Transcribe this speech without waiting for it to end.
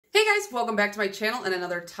guys, welcome back to my channel and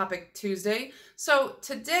another Topic Tuesday. So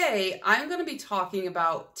today I'm going to be talking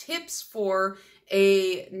about tips for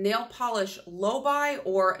a nail polish low buy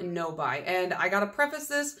or no buy. And I gotta preface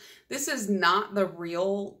this is not the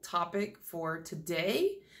real topic for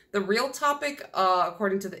today. The real topic,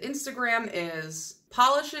 according to the Instagram, is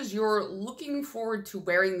polishes you're looking forward to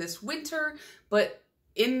wearing this winter, but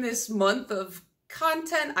in this month of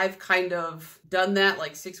content, I've kind of done that,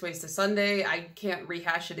 like 6 ways to Sunday. I can't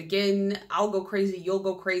rehash it again. I'll go crazy, you'll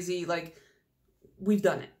go crazy, like we've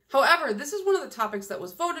done it. However, this is one of the topics that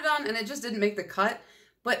was voted on and it just didn't make the cut,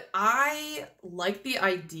 but I like the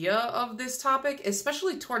idea of this topic,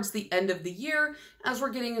 especially towards the end of the year as we're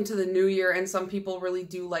getting into the new year, and some people really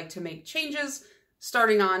do like to make changes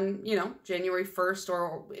starting on, you know, January 1st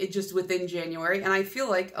or just within January. And I feel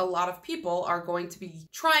like a lot of people are going to be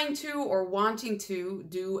trying to or wanting to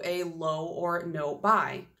do a low or no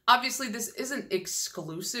buy. Obviously, this isn't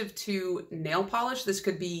exclusive to nail polish. This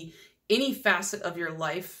could be any facet of your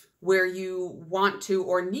life where you want to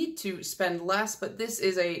or need to spend less, but this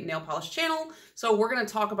is a nail polish channel, so we're going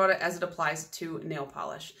to talk about it as it applies to nail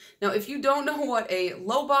polish. Now, if you don't know what a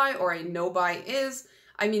low buy or a no buy is,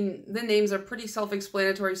 I mean, the names are pretty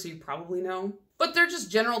self-explanatory, so you probably know. But they're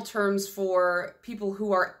just general terms for people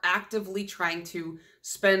who are actively trying to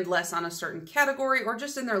spend less on a certain category or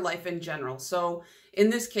just in their life in general. So in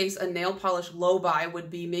this case, a nail polish low buy would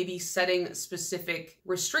be maybe setting specific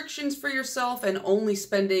restrictions for yourself and only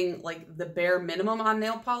spending like the bare minimum on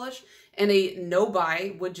nail polish. And a no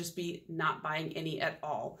buy would just be not buying any at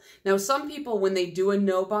all. Now, some people, when they do a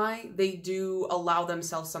no buy, they do allow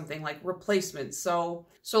themselves something like replacements. So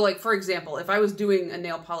like, for example, if I was doing a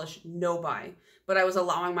nail polish no buy, but I was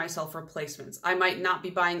allowing myself replacements, I might not be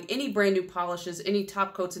buying any brand new polishes, any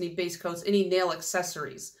top coats, any base coats, any nail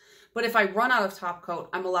accessories. But if I run out of top coat,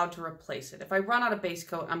 I'm allowed to replace it. If I run out of base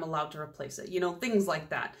coat, I'm allowed to replace it. You know, things like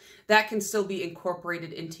that. That can still be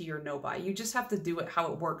incorporated into your no buy. You just have to do it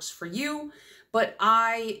how it works for you. But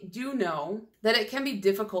I do know that it can be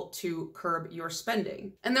difficult to curb your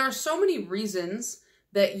spending. And there are so many reasons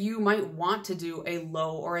that you might want to do a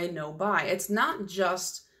low or a no buy. It's not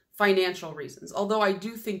just financial reasons, although I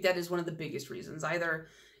do think that is one of the biggest reasons. Either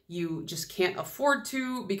you just can't afford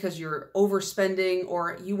to because you're overspending,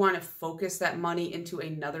 or you want to focus that money into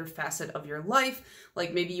another facet of your life.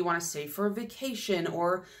 Like maybe you want to save for a vacation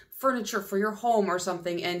or furniture for your home or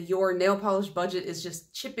something, and your nail polish budget is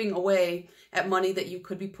just chipping away at money that you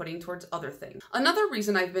could be putting towards other things. Another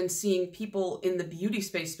reason I've been seeing people in the beauty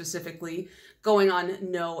space specifically going on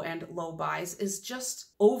no and low buys is just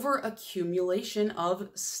over accumulation of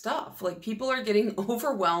stuff. Like people are getting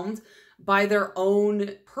overwhelmed by their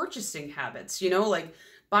own purchasing habits, you know, like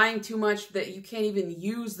buying too much that you can't even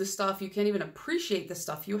use the stuff, you can't even appreciate the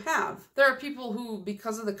stuff you have. There are people who,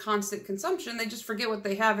 because of the constant consumption, they just forget what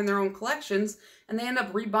they have in their own collections and they end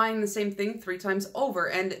up rebuying the same thing 3 times over.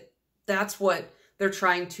 And that's what they're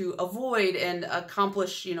trying to avoid and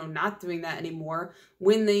accomplish, you know, not doing that anymore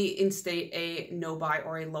when they instate a no buy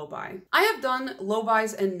or a low buy. I have done low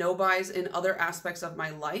buys and no buys in other aspects of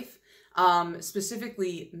my life.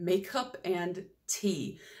 Specifically makeup and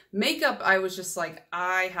tea. Makeup, I was just like,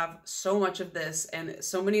 I have so much of this and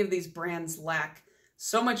so many of these brands lack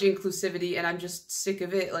so much inclusivity and I'm just sick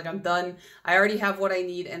of it. Like I'm done. I already have what I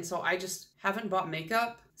need. And so I just haven't bought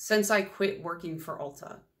makeup since I quit working for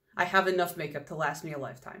Ulta. I have enough makeup to last me a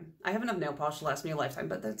lifetime. I have enough nail polish to last me a lifetime,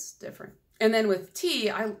 but that's different. And then with tea,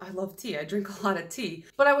 I love tea. I drink a lot of tea,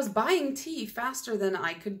 but I was buying tea faster than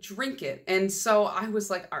I could drink it. And so I was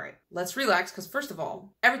like, all right, let's relax. Because first of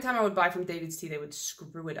all, every time I would buy from David's Tea, they would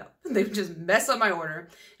screw it up. They would just mess up my order.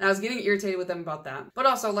 And I was getting irritated with them about that. But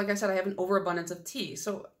also, like I said, I have an overabundance of tea.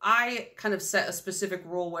 So I kind of set a specific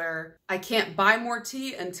rule where I can't buy more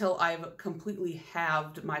tea until I've completely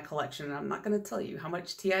halved my collection. And I'm not going to tell you how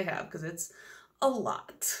much tea I have because it's a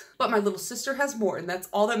lot. But my little sister has more, and that's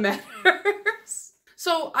all that matters.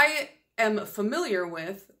 So I am familiar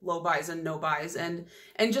with low buys and no buys and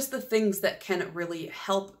just the things that can really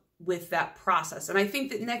help with that process. And I think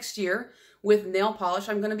that next year with nail polish,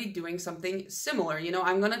 I'm going to be doing something similar. You know,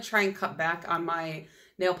 I'm going to try and cut back on my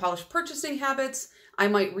nail polish purchasing habits. I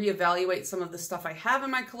might reevaluate some of the stuff I have in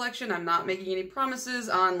my collection. I'm not making any promises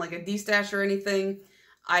on like a destash or anything.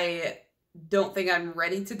 I don't think I'm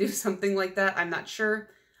ready to do something like that. I'm not sure.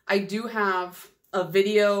 I do have a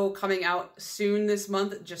video coming out soon this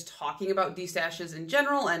month just talking about destashes in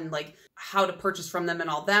general and like how to purchase from them and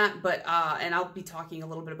all that. But and I'll be talking a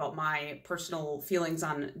little bit about my personal feelings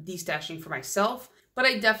on destashing for myself. But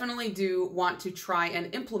I definitely do want to try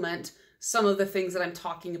and implement some of the things that I'm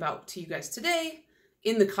talking about to you guys today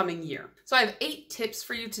in the coming year. So I have 8 tips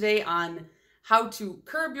for you today on how to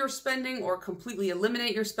curb your spending or completely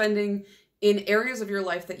eliminate your spending in areas of your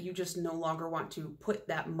life that you just no longer want to put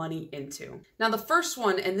that money into. Now, the first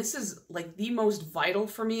one, and this is like the most vital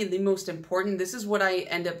for me and the most important, this is what I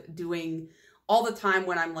end up doing all the time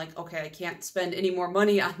when I'm like, okay, I can't spend any more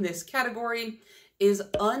money on this category, is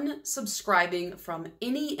unsubscribing from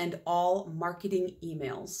any and all marketing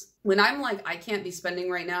emails. When I'm like, I can't be spending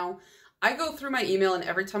right now, I go through my email, and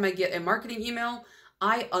every time I get a marketing email,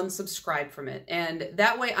 I unsubscribe from it. And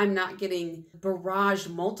that way I'm not getting barraged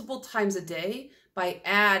multiple times a day by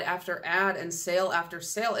ad after ad and sale after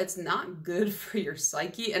sale. It's not good for your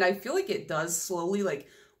psyche. And I feel like it does slowly like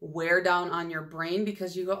wear down on your brain,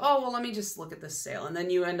 because you go, oh, well, let me just look at this sale. And then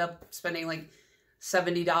you end up spending like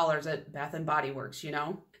 $70 at Bath and Body Works, you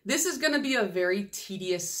know? This is going to be a very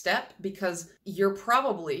tedious step because you're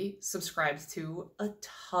probably subscribed to a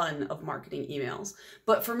ton of marketing emails.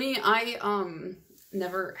 But for me, I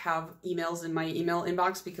never have emails in my email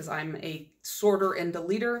inbox because I'm a sorter and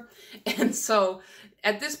deleter. And so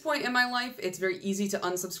at this point in my life, it's very easy to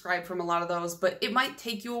unsubscribe from a lot of those, but it might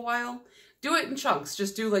take you a while. Do it in chunks.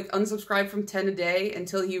 Just do like unsubscribe from 10 a day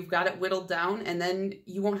until you've got it whittled down, and then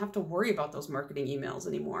you won't have to worry about those marketing emails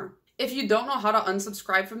anymore. If you don't know how to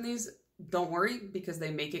unsubscribe from these, don't worry, because they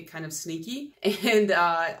make it kind of sneaky. And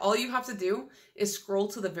all you have to do is scroll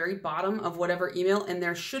to the very bottom of whatever email, and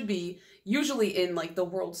there should be, usually in like the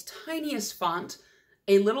world's tiniest font,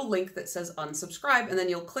 a little link that says unsubscribe, and then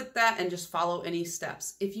you'll click that and just follow any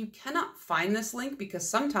steps. If you cannot find this link, because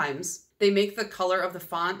sometimes they make the color of the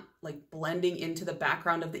font like blending into the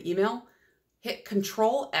background of the email, hit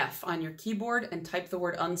Control F on your keyboard and type the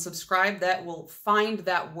word unsubscribe. That will find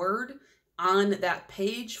that word on that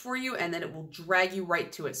page for you, and then it will drag you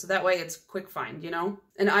right to it. So that way it's quick find, you know?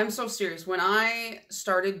 And I'm so serious. When I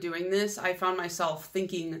started doing this, I found myself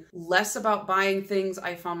thinking less about buying things.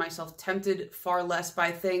 I found myself tempted far less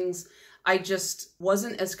by things. I just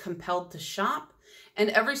wasn't as compelled to shop. And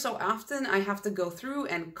every so often I have to go through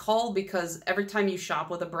and call, because every time you shop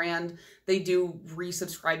with a brand, they do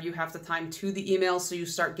resubscribe you half the time to the email, so you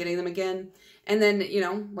start getting them again. And then, you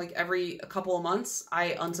know, like every couple of months,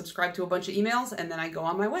 I unsubscribe to a bunch of emails, and then I go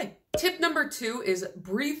on my way. Tip number 2 is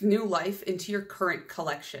breathe new life into your current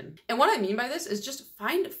collection. And what I mean by this is just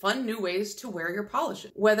find fun new ways to wear your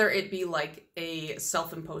polishes. Whether it be like a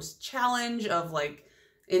self-imposed challenge of like,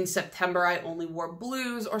 in September, I only wore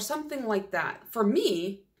blues or something like that. For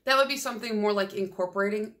me, that would be something more like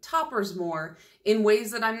incorporating toppers more in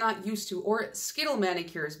ways that I'm not used to, or Skittle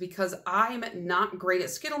manicures, because I'm not great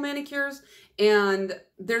at Skittle manicures, and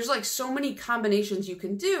there's like so many combinations you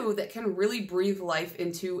can do that can really breathe life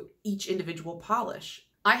into each individual polish.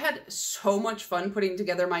 I had so much fun putting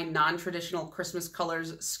together my non-traditional Christmas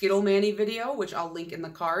colors Skittle Mani video, which I'll link in the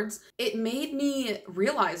cards. It made me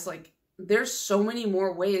realize like, there's so many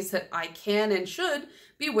more ways that I can and should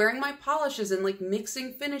be wearing my polishes, and like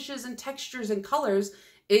mixing finishes and textures and colors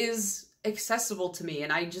is accessible to me.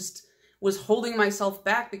 And I just was holding myself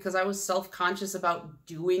back because I was self-conscious about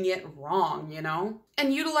doing it wrong, you know?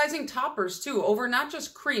 And utilizing toppers too, over not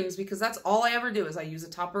just creams, because that's all I ever do is I use a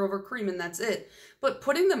topper over cream and that's it. But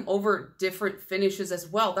putting them over different finishes as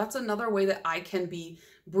well, that's another way that I can be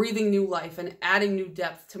breathing new life and adding new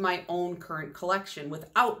depth to my own current collection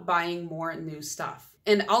without buying more new stuff.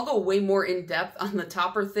 And I'll go way more in depth on the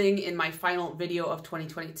topper thing in my final video of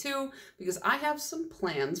 2022, because I have some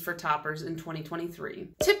plans for toppers in 2023.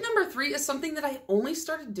 Tip number 3 is something that I only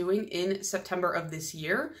started doing in September of this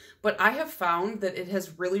year, but I have found that it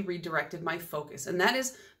has really redirected my focus, and that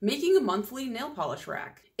is making a monthly nail polish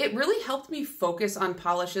rack. It really helped me focus on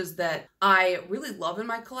polishes that I really love in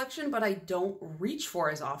my collection, but I don't reach for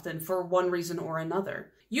as often for one reason or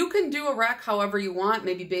another. You can do a rack however you want,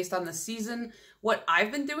 maybe based on the season. What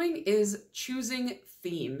I've been doing is choosing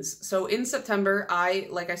themes. So in September,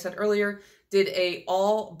 like I said earlier, did a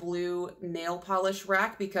all blue nail polish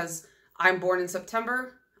rack because I'm born in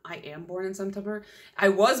September. I am born in September. I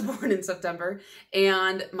was born in September,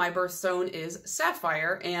 and my birthstone is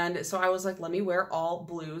sapphire. And so I was like, let me wear all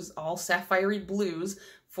blues, all sapphire-y blues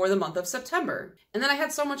for the month of September. And then I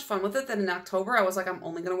had so much fun with it that in October, I was like, I'm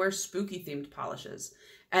only gonna wear spooky themed polishes.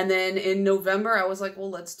 And then in November, I was like, well,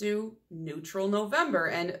 let's do neutral November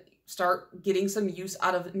and start getting some use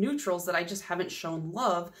out of neutrals that I just haven't shown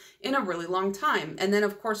love in a really long time. And then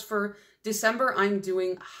of course for December, I'm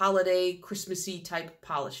doing holiday Christmassy type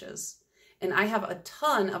polishes. And I have a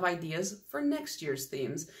ton of ideas for next year's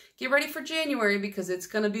themes. Get ready for January because it's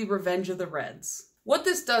gonna be Revenge of the Reds. What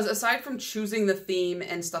this does, aside from choosing the theme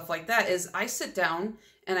and stuff like that, is I sit down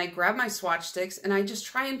and I grab my swatch sticks and I just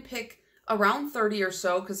try and pick around 30 or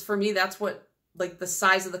so, because for me, that's what like the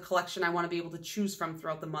size of the collection I want to be able to choose from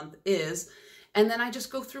throughout the month is. And then I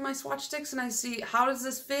just go through my swatch sticks and I see, how does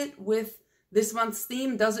this fit with this month's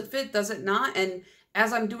theme? Does it fit? Does it not? And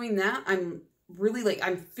as I'm doing that, I'm really like,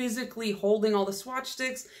 I'm physically holding all the swatch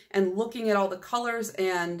sticks and looking at all the colors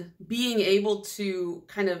and being able to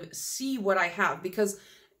kind of see what I have. Because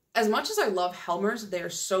as much as I love Helmers, they are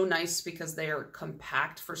so nice because they are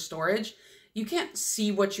compact for storage. You can't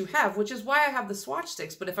see what you have, which is why I have the swatch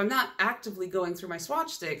sticks. But if I'm not actively going through my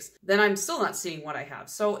swatch sticks, then I'm still not seeing what I have.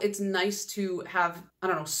 So it's nice to have, I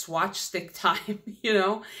don't know, swatch stick time, you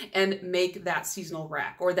know, and make that seasonal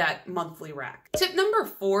rack or that monthly rack. Tip number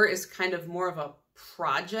 4 is kind of more of a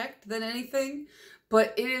project than anything,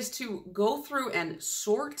 but it is to go through and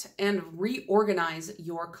sort and reorganize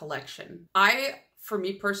your collection. For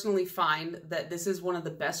me personally, find that this is one of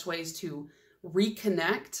the best ways to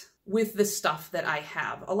reconnect with the stuff that I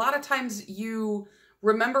have. A lot of times you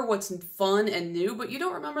remember what's fun and new, but you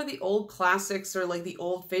don't remember the old classics or like the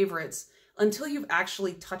old favorites until you've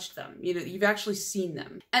actually touched them. You know, you've actually seen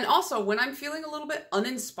them. And also when I'm feeling a little bit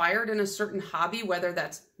uninspired in a certain hobby, whether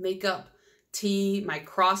that's makeup, tea, my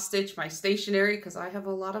cross stitch, my stationery, because I have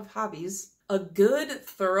a lot of hobbies, a good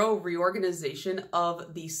thorough reorganization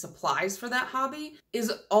of the supplies for that hobby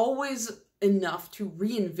is always enough to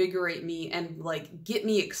reinvigorate me and like get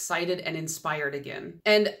me excited and inspired again.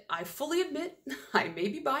 And I fully admit I may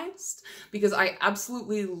be biased because I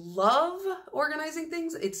absolutely love organizing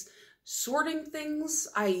things. It's sorting things.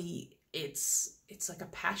 It's like a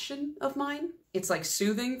passion of mine. It's like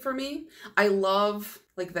soothing for me. I love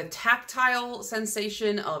like the tactile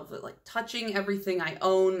sensation of like touching everything I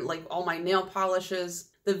own, like all my nail polishes,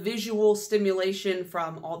 the visual stimulation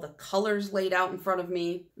from all the colors laid out in front of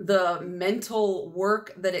me, the mental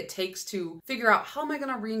work that it takes to figure out, how am I going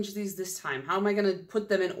to arrange these this time? How am I going to put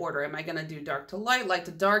them in order? Am I going to do dark to light, light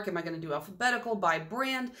to dark? Am I going to do alphabetical by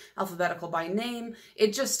brand, alphabetical by name?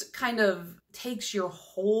 It just kind of takes your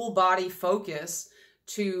whole body focus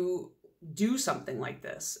to do something like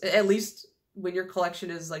this, at least when your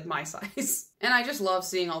collection is like my size. And I just love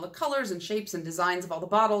seeing all the colors and shapes and designs of all the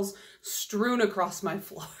bottles strewn across my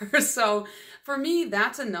floor. So for me,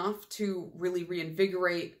 that's enough to really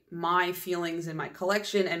reinvigorate my feelings in my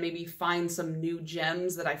collection and maybe find some new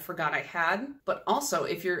gems that I forgot I had. But also,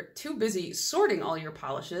 if you're too busy sorting all your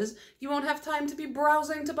polishes, you won't have time to be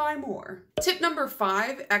browsing to buy more. Tip number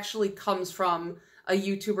 5 actually comes from a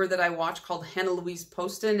YouTuber that I watch called Hannah Louise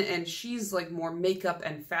Poston, and she's like more makeup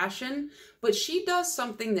and fashion, but she does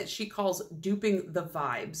something that she calls duping the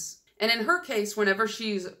vibes. And in her case, whenever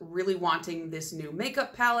she's really wanting this new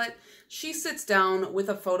makeup palette, she sits down with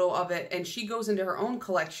a photo of it and she goes into her own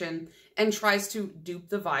collection and tries to dupe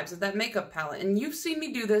the vibes of that makeup palette. And you've seen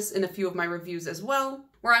me do this in a few of my reviews as well,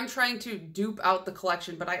 where I'm trying to dupe out the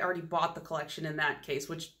collection, but I already bought the collection in that case,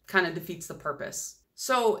 which kind of defeats the purpose.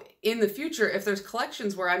 So in the future, if there's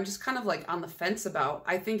collections where I'm just kind of like on the fence about,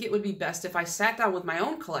 I think it would be best if I sat down with my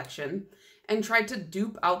own collection and tried to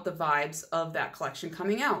dupe out the vibes of that collection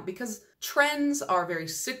coming out, because trends are very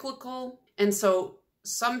cyclical. And so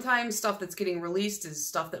sometimes stuff that's getting released is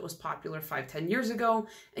stuff that was popular 5-10 years ago,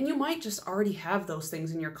 and you might just already have those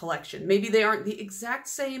things in your collection. Maybe they aren't the exact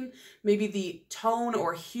same. Maybe the tone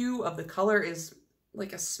or hue of the color is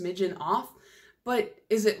like a smidgen off. But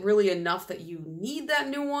is it really enough that you need that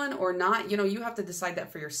new one or not? You know, you have to decide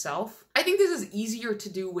that for yourself. I think this is easier to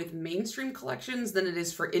do with mainstream collections than it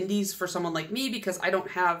is for indies for someone like me, because I don't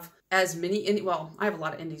have as many well, I have a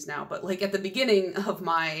lot of indies now, but like at the beginning of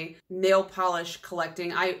my nail polish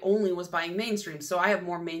collecting, I only was buying mainstream. So I have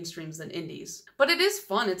more mainstreams than indies. But it is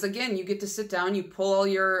fun. It's, again, you get to sit down, you pull all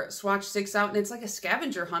your swatch sticks out, and it's like a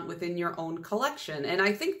scavenger hunt within your own collection. And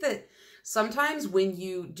I think that sometimes when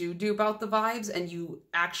you do dupe out the vibes and you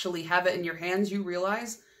actually have it in your hands, you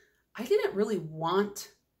realize, I didn't really want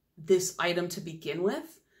this item to begin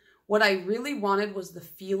with. What I really wanted was the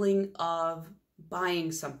feeling of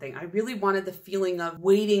buying something. I really wanted the feeling of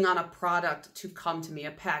waiting on a product to come to me,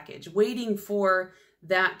 a package, waiting for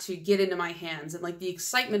that to get into my hands, and like the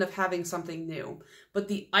excitement of having something new. But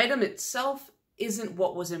the item itself isn't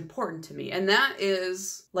what was important to me. And that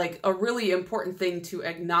is like a really important thing to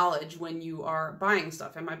acknowledge when you are buying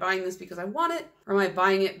stuff. Am I buying this because I want it? Or am I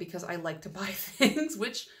buying it because I like to buy things?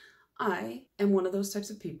 Which I am one of those types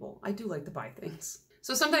of people. I do like to buy things.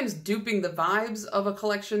 So sometimes duping the vibes of a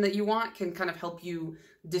collection that you want can kind of help you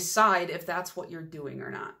decide if that's what you're doing or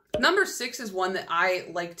not. Number 6 is one that I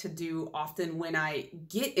like to do often when I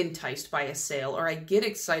get enticed by a sale or I get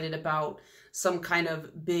excited about some kind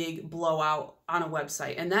of big blowout on a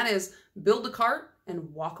website. And that is build a cart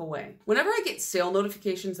and walk away. Whenever I get sale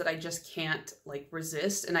notifications that I just can't like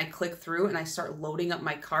resist and I click through and I start loading up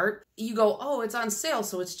my cart, you go, oh, it's on sale,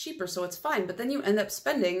 so it's cheaper, so it's fine. But then you end up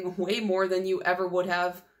spending way more than you ever would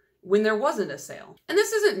have when there wasn't a sale. And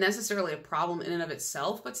this isn't necessarily a problem in and of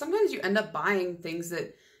itself, but sometimes you end up buying things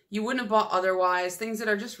that you wouldn't have bought otherwise, things that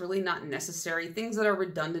are just really not necessary, things that are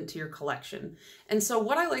redundant to your collection. And so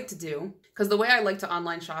what I like to do, because the way I like to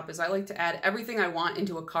online shop is I like to add everything I want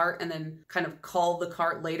into a cart and then kind of call the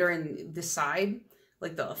cart later and decide,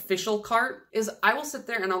 like the official cart, is I will sit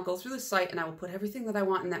there and I'll go through the site and I will put everything that I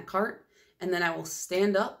want in that cart, and then I will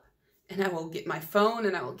stand up and I will get my phone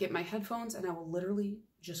and I will get my headphones and I will literally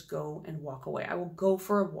just go and walk away. I will go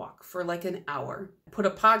for a walk for like an hour, put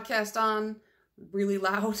a podcast on really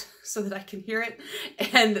loud so that I can hear it.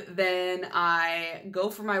 And then I go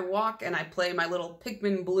for my walk and I play my little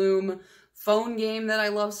Pikmin Bloom phone game that I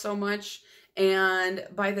love so much. And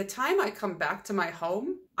by the time I come back to my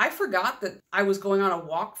home, I forgot that I was going on a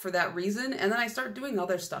walk for that reason. And then I start doing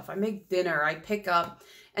other stuff. I make dinner, I pick up.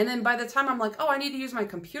 And then by the time I'm like, oh, I need to use my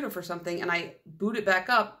computer for something, and I boot it back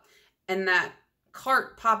up and that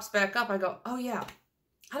cart pops back up, I go, oh yeah,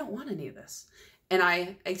 I don't want any of this. And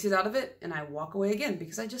I exit out of it and I walk away again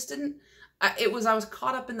because I just didn't, I was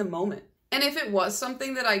caught up in the moment. And if it was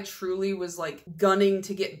something that I truly was like gunning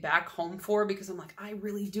to get back home for, because I'm like, I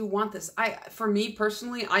really do want this. For me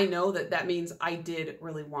personally, I know that that means I did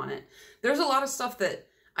really want it. There's a lot of stuff that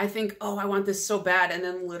I think, oh, I want this so bad. And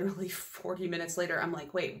then literally 40 minutes later, I'm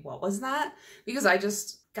like, wait, what was that? Because I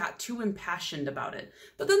just got too impassioned about it.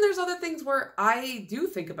 But then there's other things where I do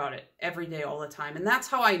think about it every day, all the time. And that's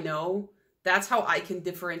how I know. That's how I can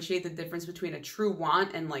differentiate the difference between a true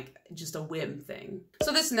want and like just a whim thing.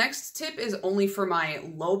 So this next tip is only for my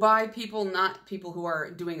low buy people, not people who are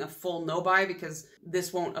doing a full no buy, because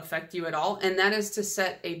this won't affect you at all. And that is to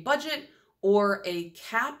set a budget or a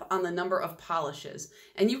cap on the number of polishes.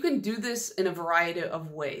 And you can do this in a variety of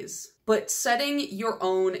ways. But setting your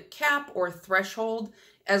own cap or threshold,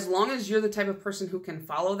 as long as you're the type of person who can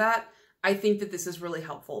follow that, I think that this is really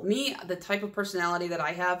helpful. Me, the type of personality that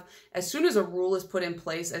I have, as soon as a rule is put in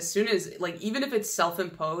place, as soon as, like, even if it's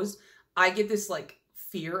self-imposed, I get this, like,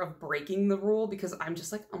 fear of breaking the rule, because I'm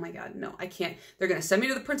just like, oh my God, no, I can't. They're going to send me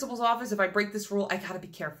to the principal's office if I break this rule. I got to be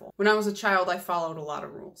careful. When I was a child, I followed a lot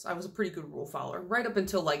of rules. I was a pretty good rule follower, right up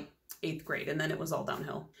until, like, 8th grade, and then it was all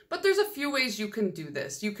downhill. But there's a few ways you can do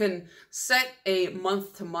this. You can set a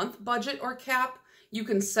month-to-month budget or cap. You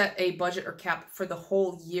can set a budget or cap for the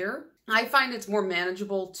whole year. I find it's more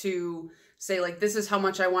manageable to say, like, this is how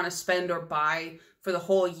much I want to spend or buy for the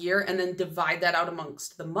whole year, and then divide that out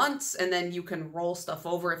amongst the months, and then you can roll stuff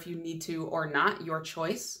over if you need to or not, your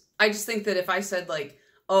choice. I just think that if I said, like,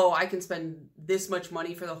 oh, I can spend this much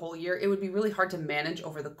money for the whole year, it would be really hard to manage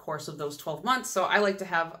over the course of those 12 months. So I like to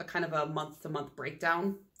have a kind of a month-to-month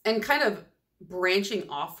breakdown. And kind of branching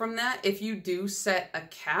off from that, if you do set a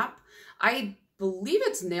cap, I believe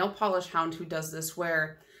it's Nail Polish Hound who does this,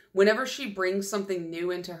 where whenever she brings something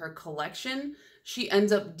new into her collection, she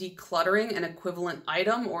ends up decluttering an equivalent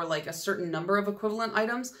item or like a certain number of equivalent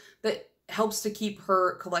items that helps to keep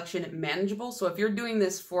her collection manageable. So if you're doing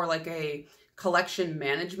this for like a collection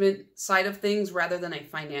management side of things rather than a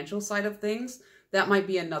financial side of things, that might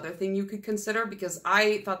be another thing you could consider, because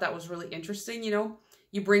I thought that was really interesting. You know,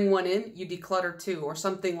 you bring one in, you declutter two, or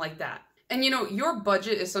something like that. And you know, your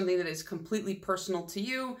budget is something that is completely personal to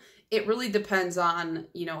you. It really depends on,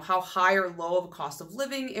 you know, how high or low of a cost of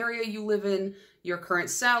living area you live in, your current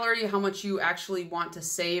salary, how much you actually want to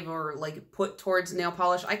save or like put towards nail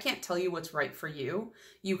polish. I can't tell you what's right for you.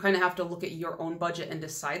 You kind of have to look at your own budget and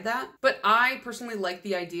decide that. But I personally like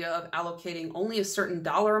the idea of allocating only a certain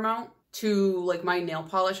dollar amount to like my nail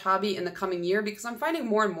polish hobby in the coming year, because I'm finding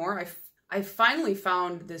more and more I finally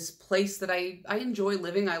found this place that I enjoy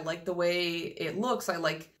living. I like the way it looks. I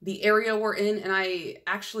like the area we're in, and I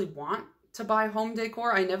actually want to buy home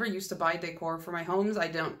decor. I never used to buy decor for my homes. I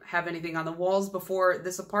don't have anything on the walls before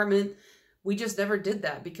this apartment. We just never did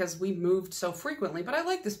that because we moved so frequently, but I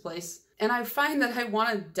like this place. And I find that I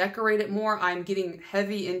want to decorate it more. I'm getting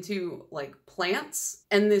heavy into like plants,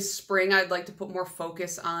 and this spring I'd like to put more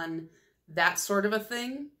focus on that sort of a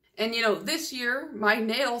thing. And you know, this year, my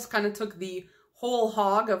nails kind of took the whole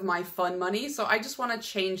hog of my fun money, so I just want to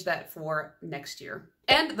change that for next year.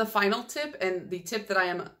 And the final tip, and the tip that I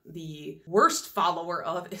am the worst follower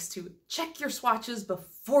of, is to check your swatches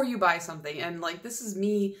before you buy something. And like, this is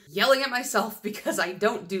me yelling at myself because I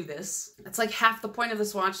don't do this. It's like half the point of the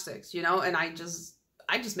swatch sticks, you know, and I just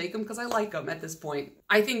make them because I like them at this point.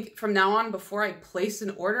 I think from now on, before I place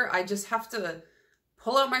an order, I just have to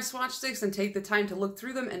pull out my swatch sticks and take the time to look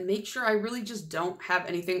through them and make sure I really just don't have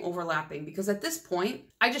anything overlapping, because at this point,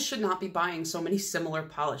 I just should not be buying so many similar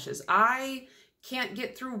polishes. I can't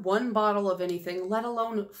get through one bottle of anything, let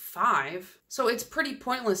alone 5. So it's pretty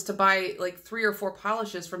pointless to buy like 3 or 4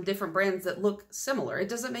 polishes from different brands that look similar. It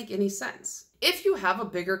doesn't make any sense. If you have a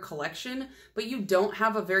bigger collection, but you don't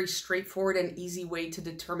have a very straightforward and easy way to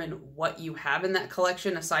determine what you have in that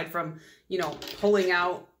collection, aside from, pulling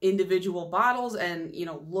out individual bottles and,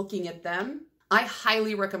 looking at them, I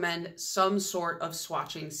highly recommend some sort of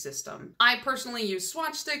swatching system. I personally use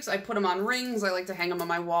swatch sticks. I put them on rings. I like to hang them on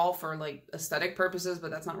my wall for like aesthetic purposes,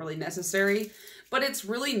 but that's not really necessary. But it's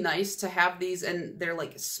really nice to have these, and they're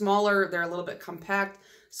like smaller. They're a little bit compact.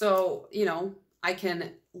 So, I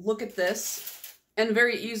can look at this and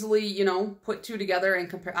very easily, put 2 together and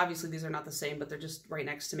compare. Obviously, these are not the same, but they're just right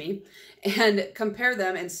next to me. And compare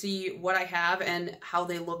them and see what I have and how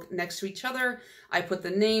they look next to each other. I put the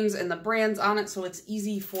names and the brands on it so it's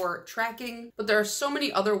easy for tracking. But there are so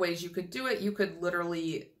many other ways you could do it. You could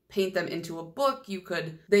literally paint them into a book.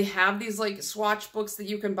 They have these like swatch books that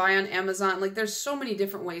you can buy on Amazon. Like there's so many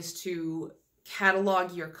different ways to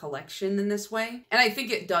catalog your collection in this way. And I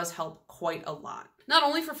think it does help quite a lot. Not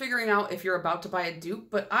only for figuring out if you're about to buy a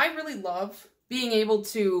dupe, but I really love being able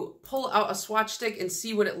to pull out a swatch stick and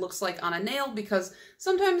see what it looks like on a nail, because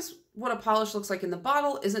sometimes what a polish looks like in the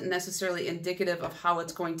bottle isn't necessarily indicative of how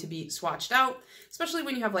it's going to be swatched out, especially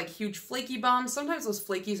when you have like huge flaky bombs. Sometimes those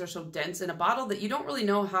flakies are so dense in a bottle that you don't really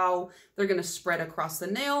know how they're going to spread across the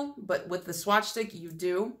nail, but with the swatch stick, you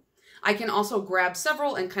do. I can also grab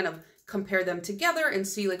several and kind of compare them together and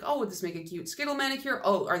see like, oh, would this make a cute Skittle manicure?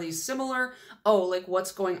 Oh, are these similar? Oh, like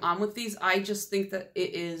what's going on with these? I just think that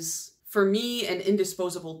it is, for me, an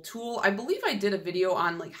indisposable tool. I believe I did a video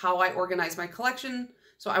on like how I organize my collection,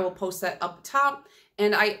 so I will post that up top.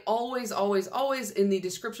 And I always in the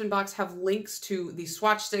description box have links to the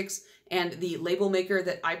swatch sticks and the label maker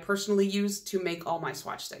that I personally use to make all my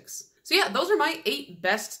swatch sticks. So yeah, those are my 8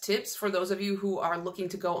 best tips for those of you who are looking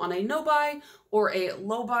to go on a no-buy or a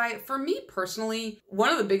low-buy. For me personally, one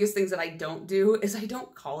of the biggest things that I don't do is I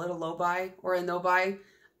don't call it a low-buy or a no-buy.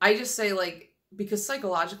 I just say like, because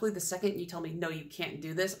psychologically, the second you tell me, no, you can't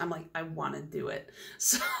do this, I'm like, I want to do it.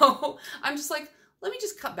 So I'm just like, let me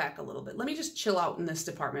just cut back a little bit. Let me just chill out in this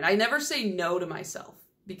department. I never say no to myself,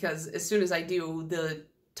 because as soon as I do, the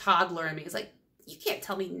toddler in me is like, you can't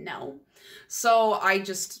tell me no. So I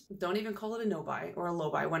just don't even call it a no-buy or a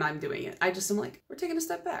low-buy when I'm doing it. I just am like, we're taking a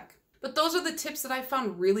step back. But those are the tips that I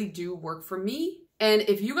found really do work for me. And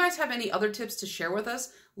if you guys have any other tips to share with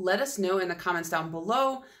us, let us know in the comments down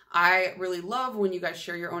below. I really love when you guys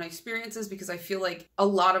share your own experiences, because I feel like a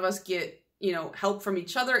lot of us get, help from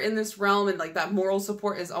each other in this realm, and like that moral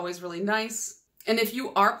support is always really nice. And if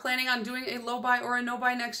you are planning on doing a low-buy or a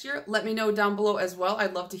no-buy next year, let me know down below as well.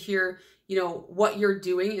 I'd love to hear what you're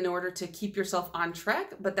doing in order to keep yourself on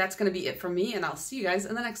track. But that's going to be it from me, and I'll see you guys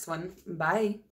in the next one. Bye.